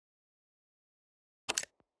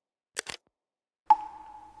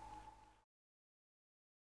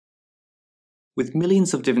With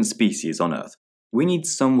millions of different species on Earth, we need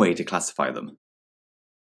some way to classify them.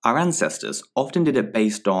 Our ancestors often did it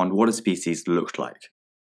based on what a species looked like.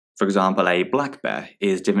 For example, a black bear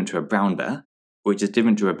is different to a brown bear, which is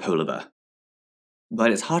different to a polar bear.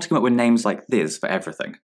 But it's hard to come up with names like this for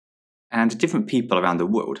everything. And different people around the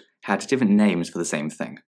world had different names for the same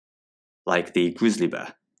thing. Like the grizzly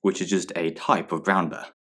bear, which is just a type of brown bear.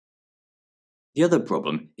 The other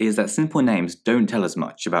problem is that simple names don't tell us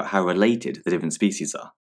much about how related the different species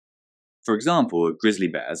are. For example, grizzly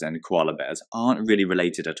bears and koala bears aren't really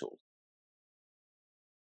related at all.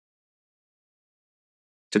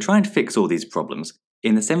 To try and fix all these problems,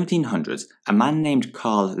 in the 1700s, a man named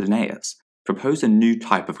Carl Linnaeus proposed a new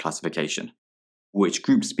type of classification, which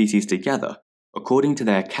groups species together according to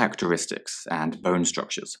their characteristics and bone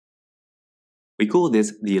structures. We call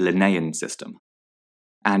this the Linnaean System,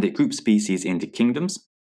 and it groups species into kingdoms,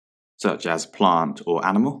 such as plant or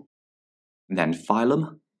animal, then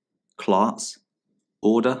phylum, class,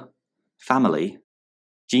 order, family,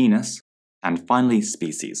 genus, and finally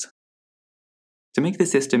species. To make the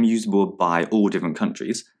system usable by all different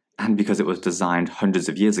countries, and because it was designed hundreds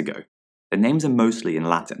of years ago, the names are mostly in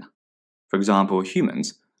Latin. For example,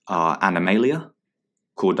 humans are Animalia,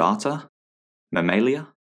 Chordata, Mammalia,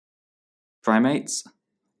 primates,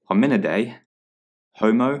 Hominidae,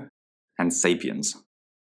 Homo, and sapiens.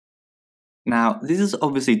 Now, this is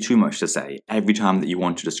obviously too much to say every time that you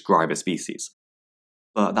want to describe a species.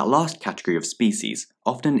 But that last category of species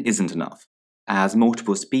often isn't enough, as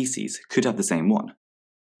multiple species could have the same one,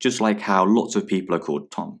 just like how lots of people are called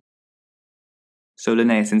Tom. So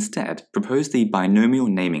Linnaeus instead proposed the binomial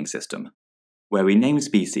naming system, where we name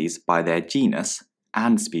species by their genus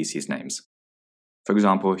and species names. For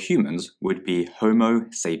example, humans would be Homo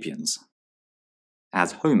sapiens,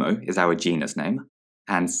 as Homo is our genus name,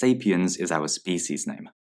 and sapiens is our species name.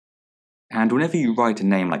 And whenever you write a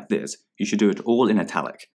name like this, you should do it all in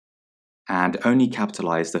italic, and only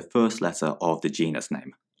capitalize the first letter of the genus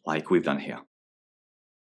name, like we've done here.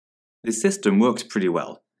 This system works pretty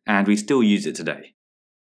well, and we still use it today.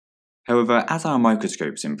 However, as our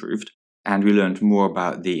microscopes improved, and we learned more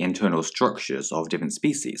about the internal structures of different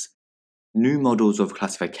species, new models of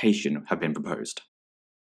classification have been proposed.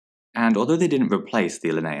 And although they didn't replace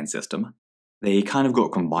the Linnaean system, they kind of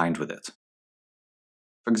got combined with it.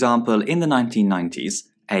 For example, in the 1990s,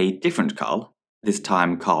 a different Carl, this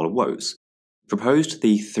time Carl Woese, proposed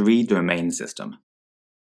the three-domain system.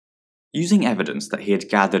 Using evidence that he had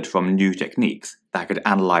gathered from new techniques that could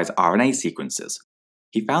analyze RNA sequences,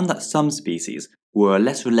 he found that some species were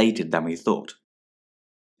less related than we thought.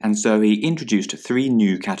 And so he introduced three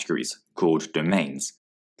new categories, called domains,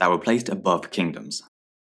 that were placed above kingdoms.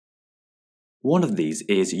 One of these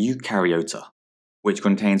is Eukaryota, which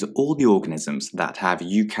contains all the organisms that have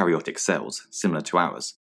eukaryotic cells similar to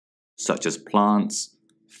ours, such as plants,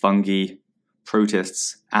 fungi,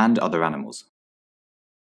 protists, and other animals.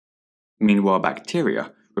 Meanwhile,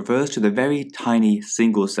 bacteria refers to the very tiny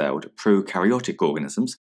single-celled prokaryotic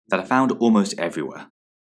organisms that are found almost everywhere.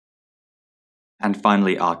 And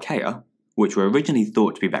finally, Archaea, which were originally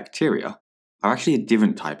thought to be bacteria, are actually a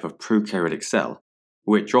different type of prokaryotic cell,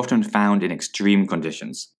 which are often found in extreme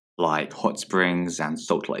conditions, like hot springs and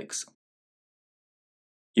salt lakes.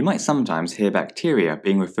 You might sometimes hear bacteria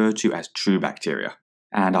being referred to as true bacteria,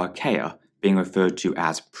 and Archaea being referred to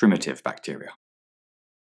as primitive bacteria.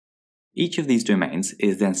 Each of these domains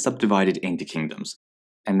is then subdivided into kingdoms,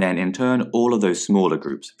 and then in turn all of those smaller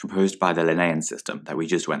groups proposed by the Linnaean system that we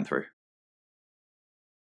just went through.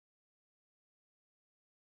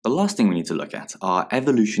 The last thing we need to look at are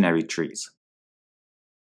evolutionary trees.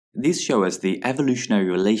 These show us the evolutionary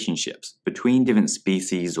relationships between different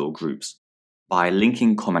species or groups by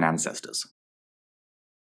linking common ancestors.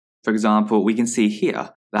 For example, we can see here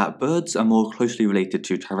that birds are more closely related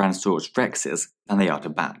to Tyrannosaurus rexes than they are to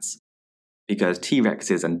bats, because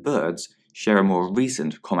T-rexes and birds share a more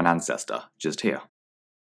recent common ancestor just here.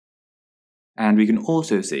 And we can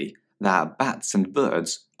also see that bats and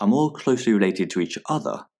birds are more closely related to each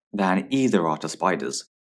other than either are to spiders,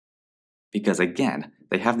 because again,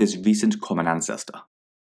 they have this recent common ancestor,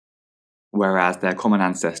 whereas their common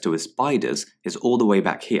ancestor with spiders is all the way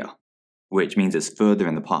back here, which means it's further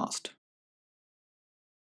in the past.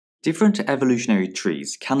 Different evolutionary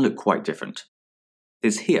trees can look quite different.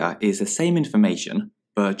 This here is the same information,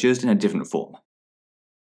 but just in a different form.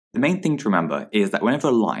 The main thing to remember is that whenever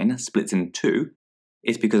a line splits in two,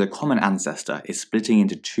 it's because a common ancestor is splitting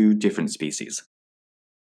into two different species.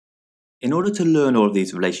 In order to learn all of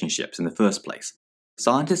these relationships in the first place,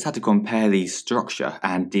 scientists had to compare the structure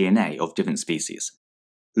and DNA of different species,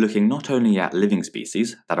 looking not only at living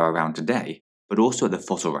species that are around today, but also at the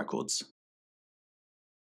fossil records.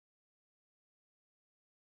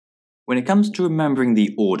 When it comes to remembering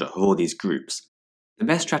the order of all these groups, the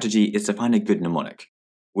best strategy is to find a good mnemonic,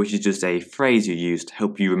 which is just a phrase you use to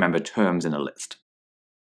help you remember terms in a list.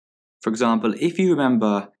 For example, if you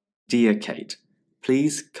remember, "Dear Kate,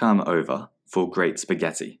 please come over for great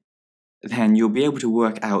spaghetti," then you'll be able to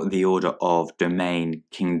work out the order of domain,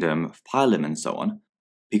 kingdom, phylum, and so on,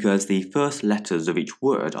 because the first letters of each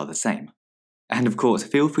word are the same. And of course,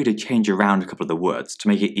 feel free to change around a couple of the words to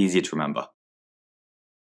make it easier to remember.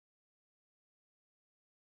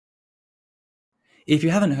 If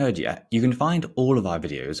you haven't heard yet, you can find all of our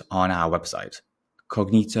videos on our website,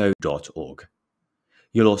 cognito.org.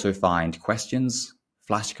 You'll also find questions,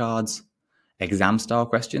 flashcards, exam-style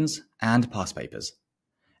questions, and past papers.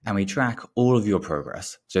 And we track all of your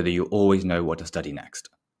progress so that you always know what to study next.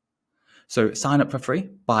 So sign up for free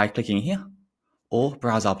by clicking here, or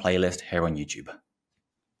browse our playlist here on YouTube.